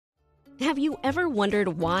Have you ever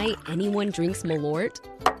wondered why anyone drinks Malort?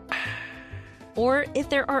 Or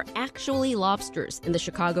if there are actually lobsters in the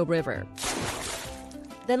Chicago River?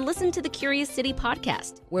 Then listen to the Curious City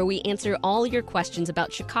podcast, where we answer all your questions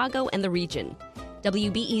about Chicago and the region.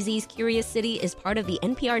 WBEZ's Curious City is part of the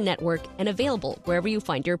NPR network and available wherever you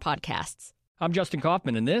find your podcasts. I'm Justin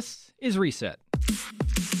Kaufman, and this is Reset.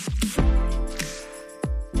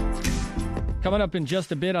 Coming up in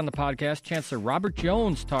just a bit on the podcast, Chancellor Robert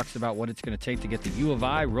Jones talks about what it's going to take to get the U of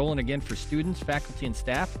I rolling again for students, faculty, and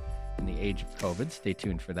staff in the age of COVID. Stay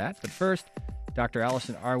tuned for that. But first, Dr.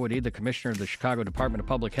 Allison Arwady, the commissioner of the Chicago Department of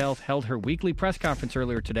Public Health, held her weekly press conference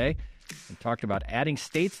earlier today and talked about adding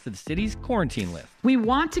states to the city's quarantine list. We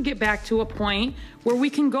want to get back to a point where we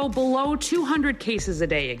can go below 200 cases a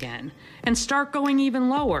day again and start going even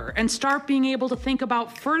lower and start being able to think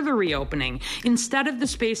about further reopening instead of the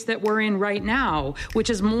space that we're in right now, which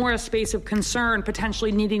is more a space of concern,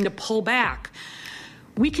 potentially needing to pull back.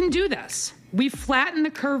 We can do this. We've flattened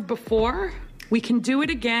the curve before. We can do it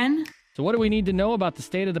again. So what do we need to know about the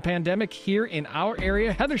state of the pandemic here in our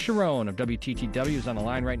area? Heather Cherone of WTTW is on the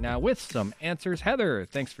line right now with some answers. Heather,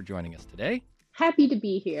 thanks for joining us today. Happy to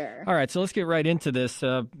be here. All right, so let's get right into this.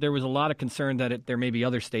 There was a lot of concern that there may be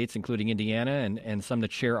other states, including Indiana and some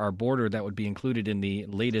that share our border, that would be included in the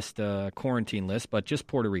latest quarantine list, but just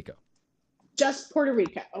Puerto Rico. Just Puerto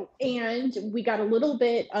Rico. And we got a little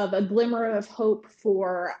bit of a glimmer of hope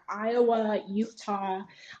for Iowa, Utah,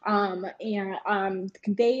 and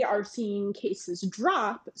they are seeing cases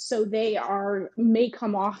drop, so they may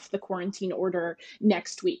come off the quarantine order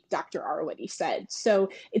next week, Dr. Arwady said. So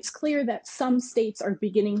it's clear that some states are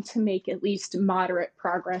beginning to make at least moderate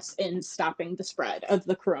progress in stopping the spread of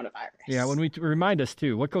the coronavirus. Yeah, when we remind us,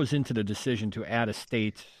 too, what goes into the decision to add a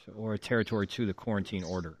state or a territory to the quarantine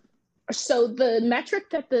order? So the metric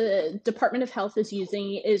that the Department of Health is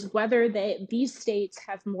using is whether these states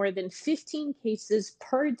have more than 15 cases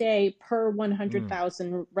per day per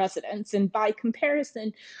 100,000 residents. And by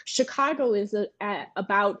comparison, Chicago is at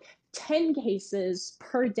about 10 cases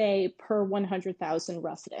per day per 100,000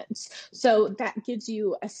 residents. So that gives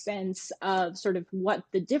you a sense of sort of what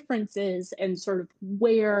the difference is and sort of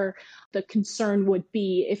where the concern would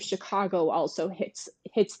be if Chicago also hits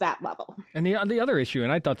that level. And the other issue,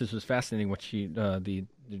 and I thought this was fascinating, what the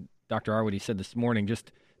Dr. Arwady said this morning,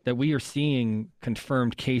 just that we are seeing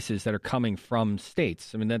confirmed cases that are coming from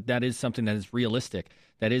states. I mean, that is something that is realistic,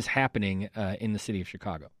 that is happening in the city of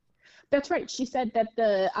Chicago. That's right. She said that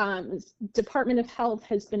the Department of Health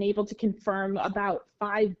has been able to confirm about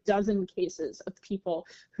 6 cases of people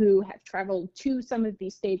who have traveled to some of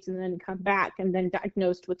these states and then come back and then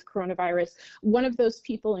diagnosed with coronavirus. One of those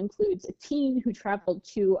people includes a teen who traveled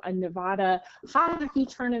to a Nevada hockey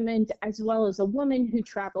tournament, as well as a woman who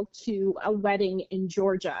traveled to a wedding in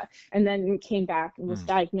Georgia and then came back and was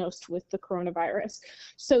diagnosed with the coronavirus.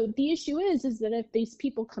 So the issue is that if these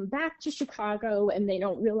people come back to Chicago and they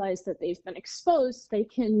don't realize that they've been exposed, they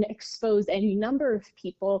can expose any number of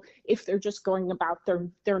people if they're just going about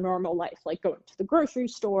their normal life, like going to the grocery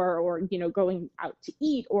store or, going out to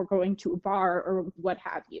eat or going to a bar or what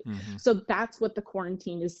have you. Mm-hmm. So that's what the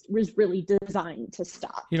quarantine is really designed to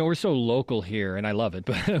stop. We're so local here, and I love it,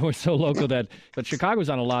 but we're so local but Chicago's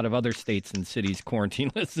on a lot of other states and cities' quarantine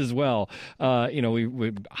lists as well.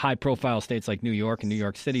 We high-profile states like New York and New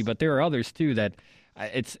York City, but there are others too that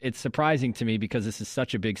it's surprising to me because this is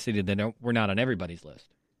such a big city that we're not on everybody's list.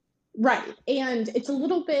 Right. And it's a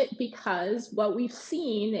little bit because what we've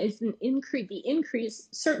seen is the increase,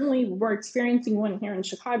 certainly we're experiencing one here in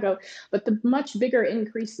Chicago, but the much bigger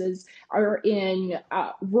increases are in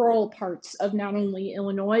rural parts of not only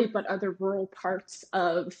Illinois, but other rural parts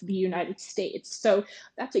of the United States. So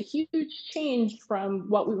that's a huge change from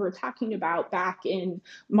what we were talking about back in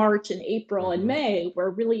March and April and May, where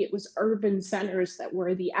really it was urban centers that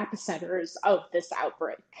were the epicenters of this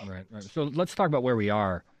outbreak. Right. So let's talk about where we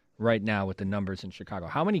are right now with the numbers in Chicago.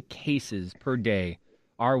 How many cases per day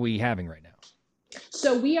are we having right now?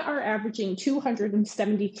 So we are averaging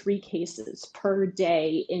 273 cases per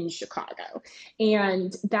day in Chicago,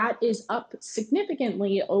 and that is up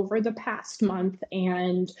significantly over the past month.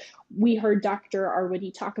 And we heard Dr.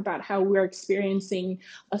 Arwady talk about how we're experiencing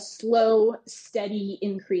a slow, steady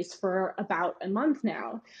increase for about a month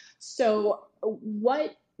now. So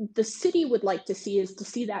what the city would like to see is to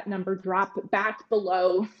see that number drop back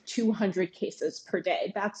below 200 cases per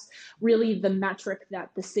day. That's really the metric that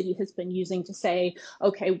the city has been using to say,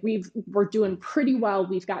 okay, we're doing pretty well.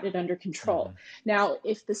 We've got it under control. Mm-hmm. Now,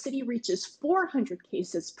 if the city reaches 400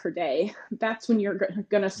 cases per day, that's when you're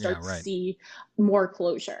going to start to see more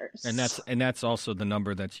closures. And that's also the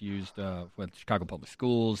number that's used with Chicago Public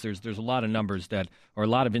Schools. There's a lot of numbers or a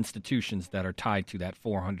lot of institutions that are tied to that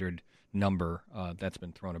 400 number that's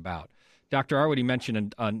been thrown about. Dr. Arwady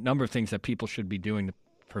mentioned a number of things that people should be doing to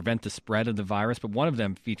prevent the spread of the virus, but one of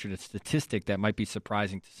them featured a statistic that might be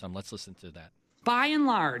surprising to some. Let's listen to that. By and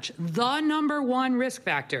large, the number one risk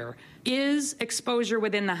factor is exposure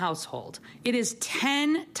within the household. It is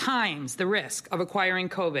 10 times the risk of acquiring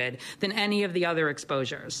COVID than any of the other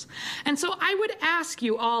exposures. And so I would ask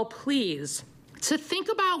you all, please, to think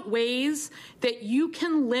about ways that you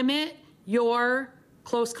can limit your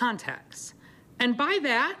close contacts. And by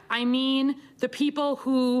that, I mean the people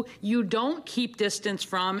who you don't keep distance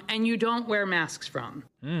from and you don't wear masks from.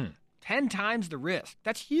 10 times the risk.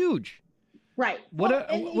 That's huge. Right. What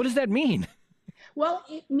does that mean? Well,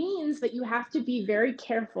 it means that you have to be very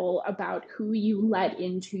careful about who you let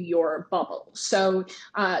into your bubble. So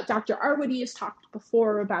Dr. Arwady has talked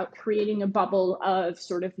before about creating a bubble of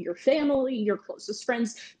sort of your family, your closest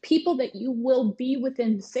friends, people that you will be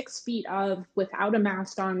within 6 feet of without a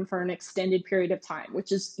mask on for an extended period of time,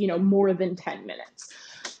 which is, more than 10 minutes.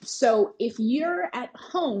 So if you're at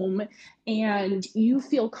home and you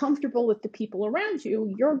feel comfortable with the people around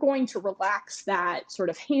you, you're going to relax that sort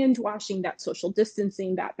of hand washing, that social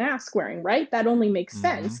distancing, that mask wearing, right? That only makes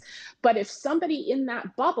sense. But if somebody in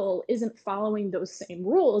that bubble isn't following those same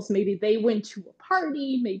rules, maybe they went to a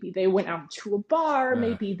party, maybe they went out to a bar,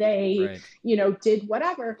 maybe they, did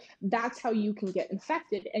whatever, that's how you can get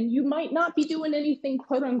infected. And you might not be doing anything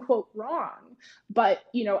quote unquote wrong. But,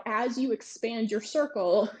 as you expand your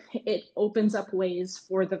circle, it opens up ways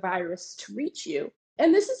for the virus to reach you.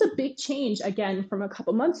 And this is a big change, again, from a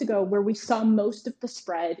couple months ago, where we saw most of the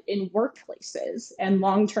spread in workplaces and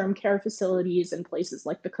long-term care facilities and places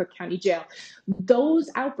like the Cook County Jail.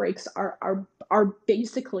 Those outbreaks are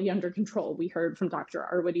basically under control. We heard from Dr.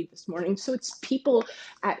 Arwady this morning. So it's people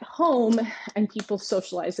at home and people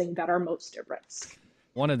socializing that are most at risk.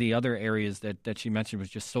 One of the other areas that she mentioned was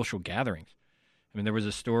just social gatherings. I mean, there was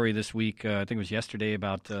a story this week, I think it was yesterday,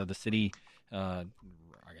 about the city, I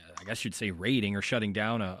guess you'd say raiding or shutting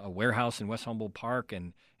down a warehouse in West Humboldt Park,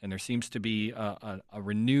 and there seems to be a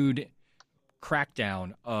renewed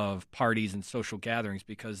crackdown of parties and social gatherings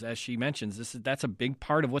because, as she mentions, that's a big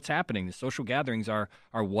part of what's happening. The social gatherings are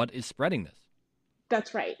what is spreading this.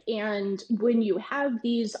 That's right. And when you have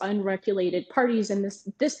these unregulated parties, and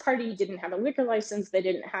this party didn't have a liquor license, they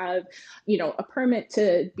didn't have, a permit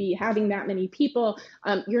to be having that many people,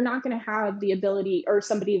 you're not going to have the ability or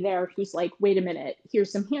somebody there who's like, wait a minute,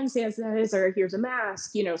 here's some hand sanitizer, here's a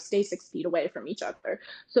mask, stay 6 feet away from each other.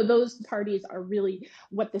 So those parties are really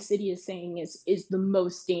what the city is saying is the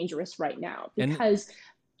most dangerous right now because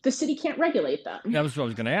the city can't regulate them. That was what I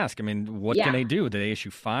was going to ask. I mean, what can they do? Do they issue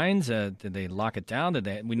fines? Did they lock it down?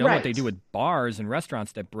 We know what they do with bars and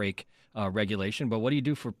restaurants that break regulation, but what do you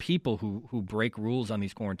do for people who break rules on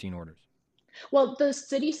these quarantine orders? Well, the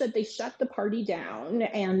city said they shut the party down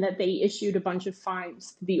and that they issued a bunch of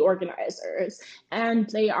fines to the organizers. And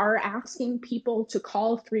they are asking people to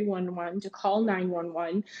call 311, to call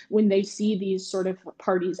 911 when they see these sort of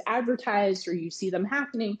parties advertised or you see them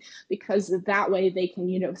happening, because that way they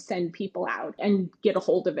can, send people out and get a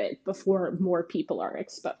hold of it before more people are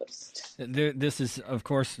exposed. This is, of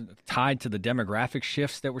course, tied to the demographic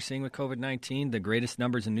shifts that we're seeing with COVID-19. The greatest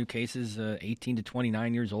numbers in new cases, 18 to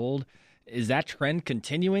 29 years old. Is that trend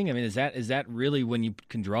continuing? I mean, is that really when you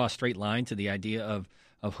can draw a straight line to the idea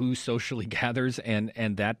of who socially gathers and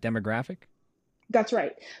that demographic? That's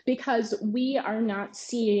right, because we are not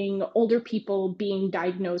seeing older people being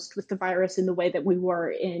diagnosed with the virus in the way that we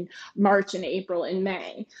were in March and April and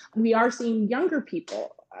May. We are seeing younger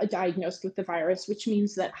people diagnosed with the virus, which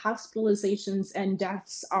means that hospitalizations and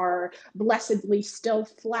deaths are blessedly still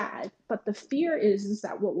flat. But the fear is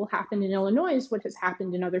that what will happen in Illinois is what has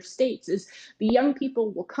happened in other states, is the young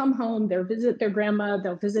people will come home, they'll visit their grandma,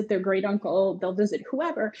 they'll visit their great uncle, they'll visit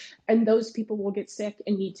whoever, and those people will get sick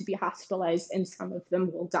and need to be hospitalized, and some of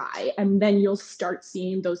them will die. And then you'll start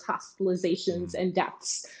seeing those hospitalizations and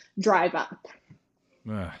deaths drive up.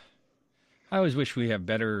 I always wish we have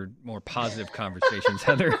better, more positive conversations,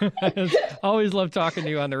 Heather. I always love talking to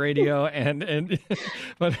you on the radio,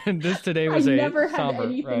 but this today was I a never had somber,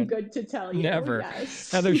 anything good to tell you. Never.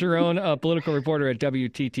 Yes. Heather Cherone, a political reporter at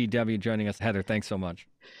WTTW, joining us. Heather, thanks so much.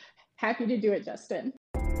 Happy to do it, Justin.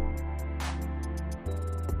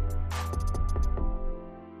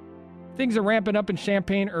 Things are ramping up in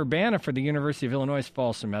Champaign-Urbana for the University of Illinois'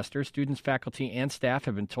 fall semester. Students, faculty, and staff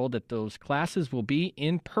have been told that those classes will be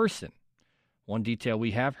in person. One detail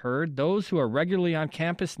we have heard, those who are regularly on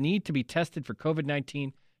campus need to be tested for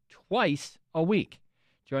COVID-19 twice a week.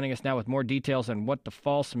 Joining us now with more details on what the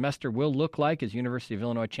fall semester will look like is University of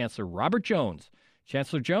Illinois Chancellor Robert Jones.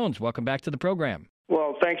 Chancellor Jones, welcome back to the program.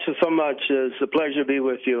 Well, thanks so much. It's a pleasure to be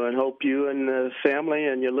with you, and hope you and the family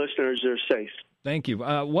and your listeners are safe. Thank you.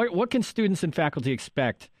 What can students and faculty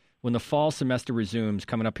expect when the fall semester resumes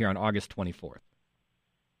coming up here on August 24th?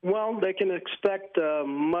 Well, they can expect a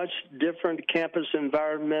much different campus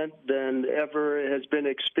environment than ever has been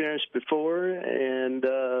experienced before, and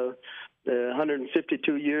the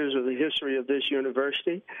 152 years of the history of this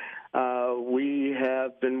university. We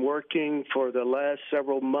have been working for the last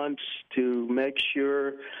several months to make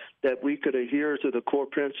sure that we could adhere to the core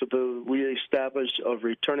principle we established of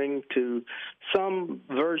returning to some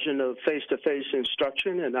version of face-to-face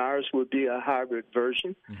instruction, and ours would be a hybrid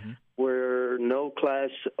version where no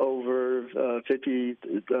class over 50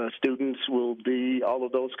 students will be, all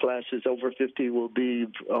of those classes over 50 will be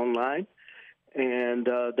online. And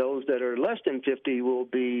those that are less than 50 will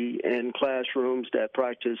be in classrooms that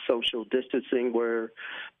practice social distancing, where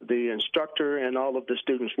the instructor and all of the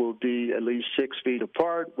students will be at least 6 feet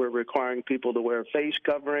apart. We're requiring people to wear face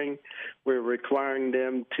covering. We're requiring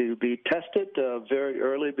them to be tested very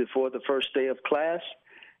early before the first day of class.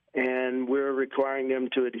 And we're requiring them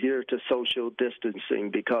to adhere to social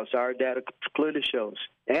distancing because our data clearly shows.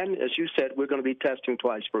 And as you said, we're going to be testing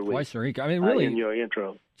twice per week. Twice a week. I mean, really, in your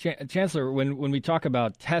intro. Chancellor, when we talk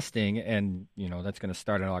about testing, and that's going to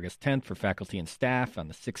start on August 10th for faculty and staff, on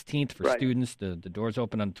the 16th for students, the doors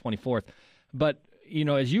open on the 24th. But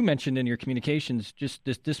as you mentioned in your communications, just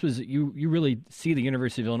this was you really see the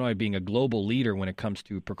University of Illinois being a global leader when it comes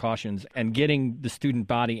to precautions and getting the student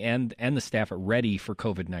body and the staff ready for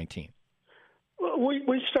COVID-19. Well,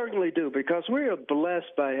 we certainly do, because we are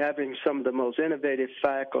blessed by having some of the most innovative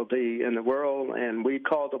faculty in the world, and we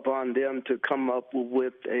called upon them to come up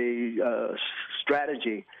with a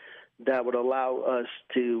strategy that would allow us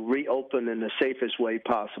to reopen in the safest way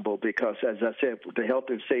possible, because, as I said, the health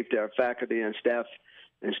and safety of our faculty and staff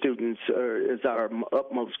and students is our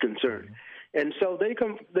utmost concern. And so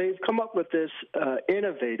they've come up with this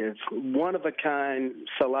innovative, one-of-a-kind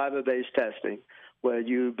saliva-based testing, where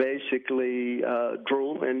you basically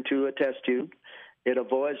drool into a test tube. It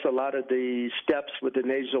avoids a lot of the steps with the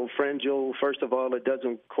nasopharyngeal. First of all, it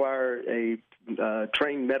doesn't require a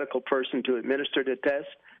trained medical person to administer the test.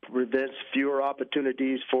 Prevents fewer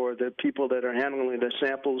opportunities for the people that are handling the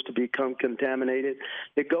samples to become contaminated.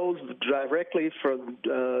 It goes directly from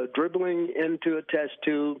dribbling into a test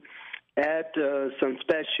tube, add some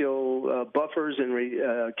special buffers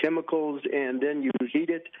and chemicals, and then you heat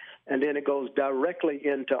it, and then it goes directly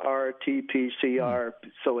into RT-PCR.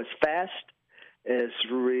 So it's fast, it's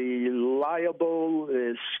reliable,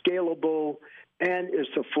 it's scalable, and it's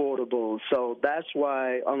affordable. So that's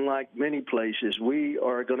why, unlike many places, we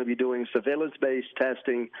are going to be doing surveillance-based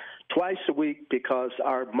testing twice a week, because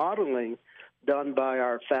our modeling done by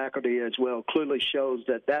our faculty as well clearly shows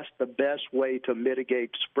that that's the best way to mitigate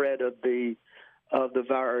spread of the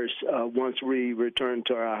virus once we return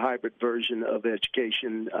to our hybrid version of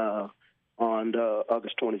education on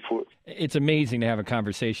August 24th. It's amazing to have a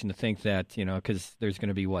conversation to think that, because there's going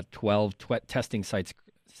to be, 12 testing sites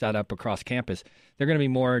set up across campus. There are going to be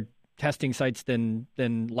more testing sites than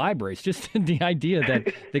libraries. Just the idea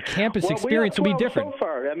that the campus experience will be different. So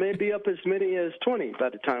far, that may be up as many as 20 by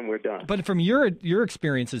the time we're done. But from your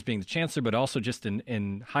experience as being the chancellor, but also just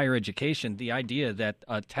in higher education, the idea that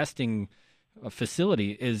a testing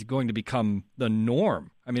facility is going to become the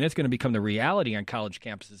norm. I mean, it's going to become the reality on college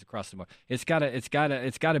campuses across the board. It's got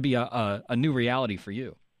to be a new reality for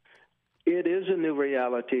you. It is a new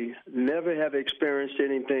reality. Never have experienced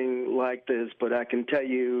anything like this, but I can tell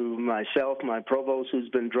you myself, my provost, who's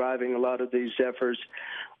been driving a lot of these efforts,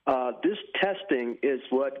 this testing is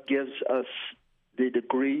what gives us the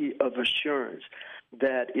degree of assurance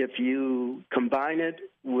that if you combine it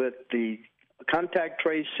with the contact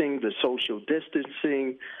tracing, the social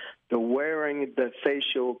distancing, the wearing the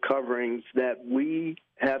facial coverings, that we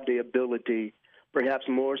have the ability, perhaps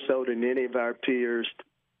more so than any of our peers,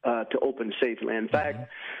 to open safely. In fact,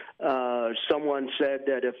 someone said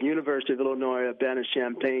that if University of Illinois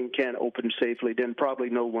Urbana-Champaign can't open safely, then probably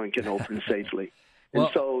no one can open safely. And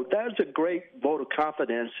so that's a great vote of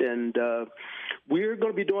confidence, and we're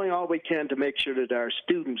going to be doing all we can to make sure that our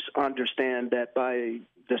students understand that by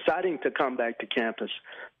deciding to come back to campus,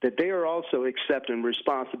 that they are also accepting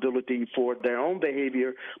responsibility for their own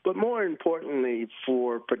behavior, but more importantly,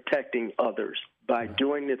 for protecting others by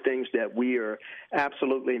doing the things that we are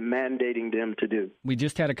absolutely mandating them to do. We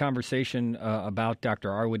just had a conversation about Dr.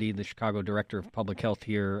 Arwady, the Chicago Director of Public Health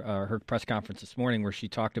here, her press conference this morning, where she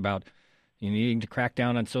talked about needing to crack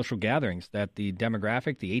down on social gatherings, that the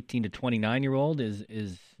demographic, the 18 to 29-year-old,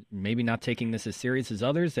 is maybe not taking this as serious as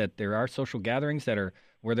others, that there are social gatherings that are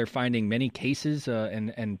where they're finding many cases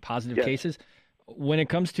and positive cases. When it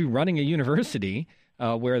comes to running a university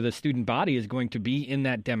where the student body is going to be in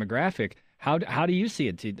that demographic, how do you see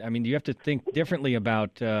it? I mean, do you have to think differently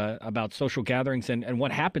about social gatherings and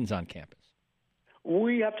what happens on campus?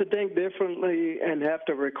 We have to think differently and have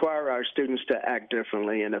to require our students to act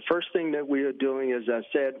differently. And the first thing that we are doing, as I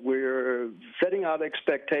said, we're setting out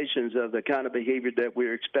expectations of the kind of behavior that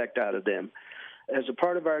we expect out of them. As a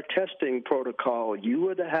part of our testing protocol, you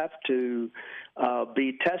would have to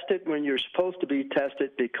be tested when you're supposed to be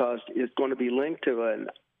tested, because it's going to be linked to an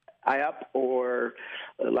app or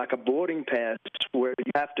like a boarding pass where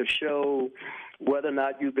you have to show whether or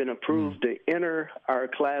not you've been approved to enter our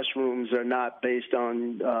classrooms or not based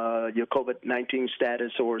on your COVID-19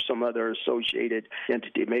 status or some other associated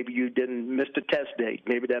entity. Maybe you didn't miss the test date.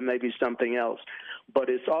 Maybe that may be something else. But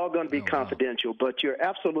it's all going to be confidential. But you're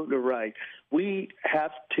absolutely right. We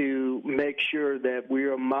have to make sure that we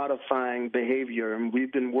are modifying behavior. And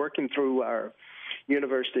we've been working through our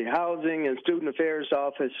University Housing and Student Affairs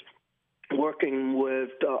Office, working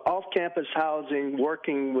with off-campus housing,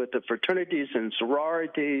 working with the fraternities and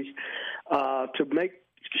sororities to make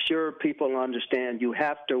sure people understand you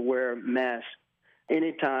have to wear masks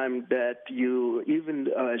anytime that you, even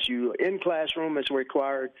as you in classroom is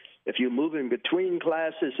required, if you're moving between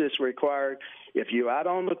classes is required, if you're out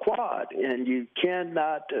on the quad and you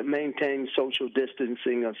cannot maintain social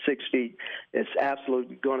distancing of 6 feet, it's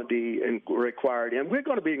absolutely going to be required. And we're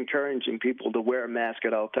going to be encouraging people to wear a mask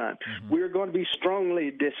at all times. Mm-hmm. We're going to be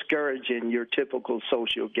strongly discouraging your typical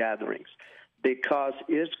social gatherings, because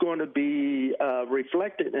it's going to be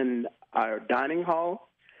reflected in our dining hall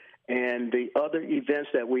and the other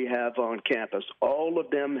events that we have on campus. All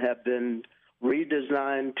of them have been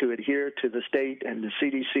redesigned to adhere to the state and the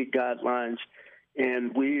CDC guidelines,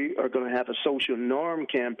 and we are going to have a social norm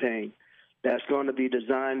campaign that's going to be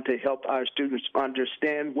designed to help our students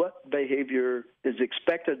understand what behavior is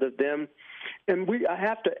expected of them. And I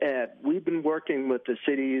have to add, we've been working with the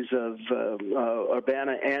cities of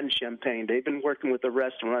Urbana and Champaign. They've been working with the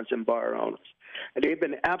restaurants and bar owners. And they've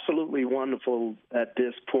been absolutely wonderful at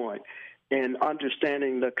this point in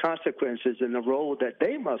understanding the consequences and the role that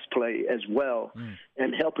they must play as well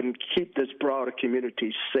in helping keep this broader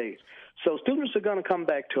community safe. So students are going to come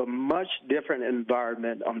back to a much different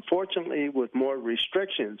environment, unfortunately, with more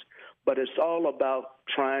restrictions, but it's all about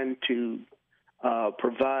trying to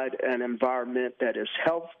provide an environment that is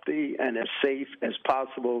healthy and as safe as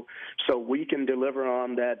possible so we can deliver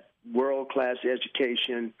on that world-class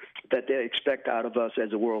education that they expect out of us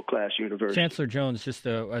as a world-class university. Chancellor Jones, just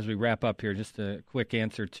as we wrap up here, just a quick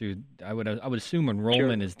answer to, I would assume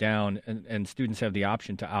enrollment is down and students have the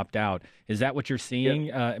option to opt out. Is that what you're seeing?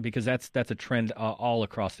 Yeah. Because that's a trend all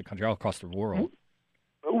across the country, all across the world.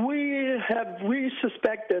 We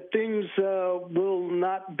suspect that things will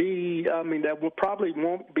not be, that probably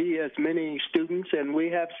won't be as many students, and we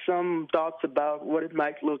have some thoughts about what it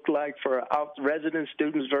might look like for resident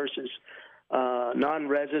students versus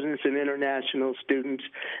non-residents and international students.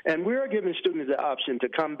 And we're giving students the option to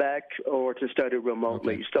come back or to study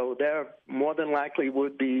remotely. Okay. So there more than likely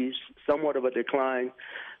would be somewhat of a decline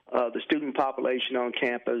the student population on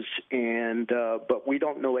campus, and but we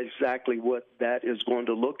don't know exactly what that is going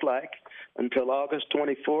to look like until August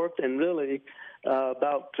 24th, and really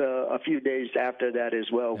about a few days after that as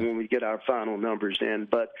well when we get our final numbers in.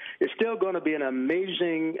 But it's still going to be an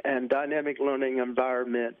amazing and dynamic learning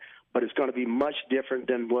environment, but it's going to be much different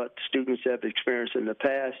than what students have experienced in the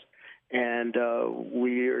past. And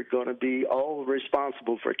we are going to be all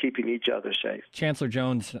responsible for keeping each other safe. Chancellor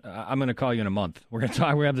Jones, I'm going to call you in a month. We're going to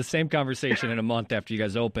talk. We have the same conversation in a month after you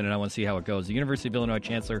guys open, and I want to see how it goes. The University of Illinois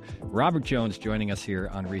Chancellor Robert Jones joining us here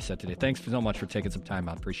on Reset today. Thanks so much for taking some time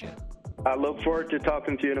out. Appreciate it. I look forward to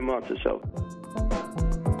talking to you in a month or so.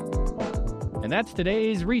 And that's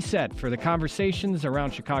today's Reset. For the conversations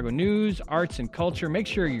around Chicago news, arts, and culture, make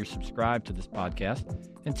sure you're subscribed to this podcast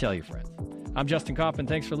and tell your friends. I'm Justin Kaufman.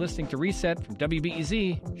 Thanks for listening to Reset from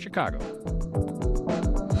WBEZ, Chicago.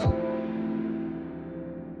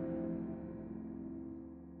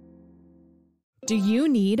 Do you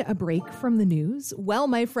need a break from the news? Well,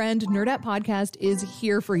 my friend, Nerdette Podcast is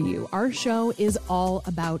here for you. Our show is all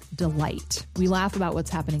about delight. We laugh about what's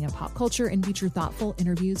happening in pop culture and feature thoughtful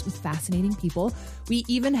interviews with fascinating people. We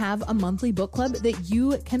even have a monthly book club that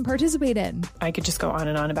you can participate in. I could just go on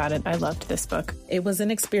and on about it. I loved this book. It was an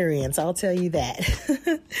experience, I'll tell you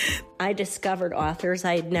that. I discovered authors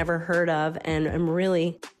I had never heard of, and I'm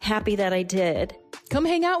really happy that I did. Come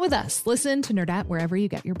hang out with us. Listen to Nerdette wherever you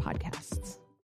get your podcasts.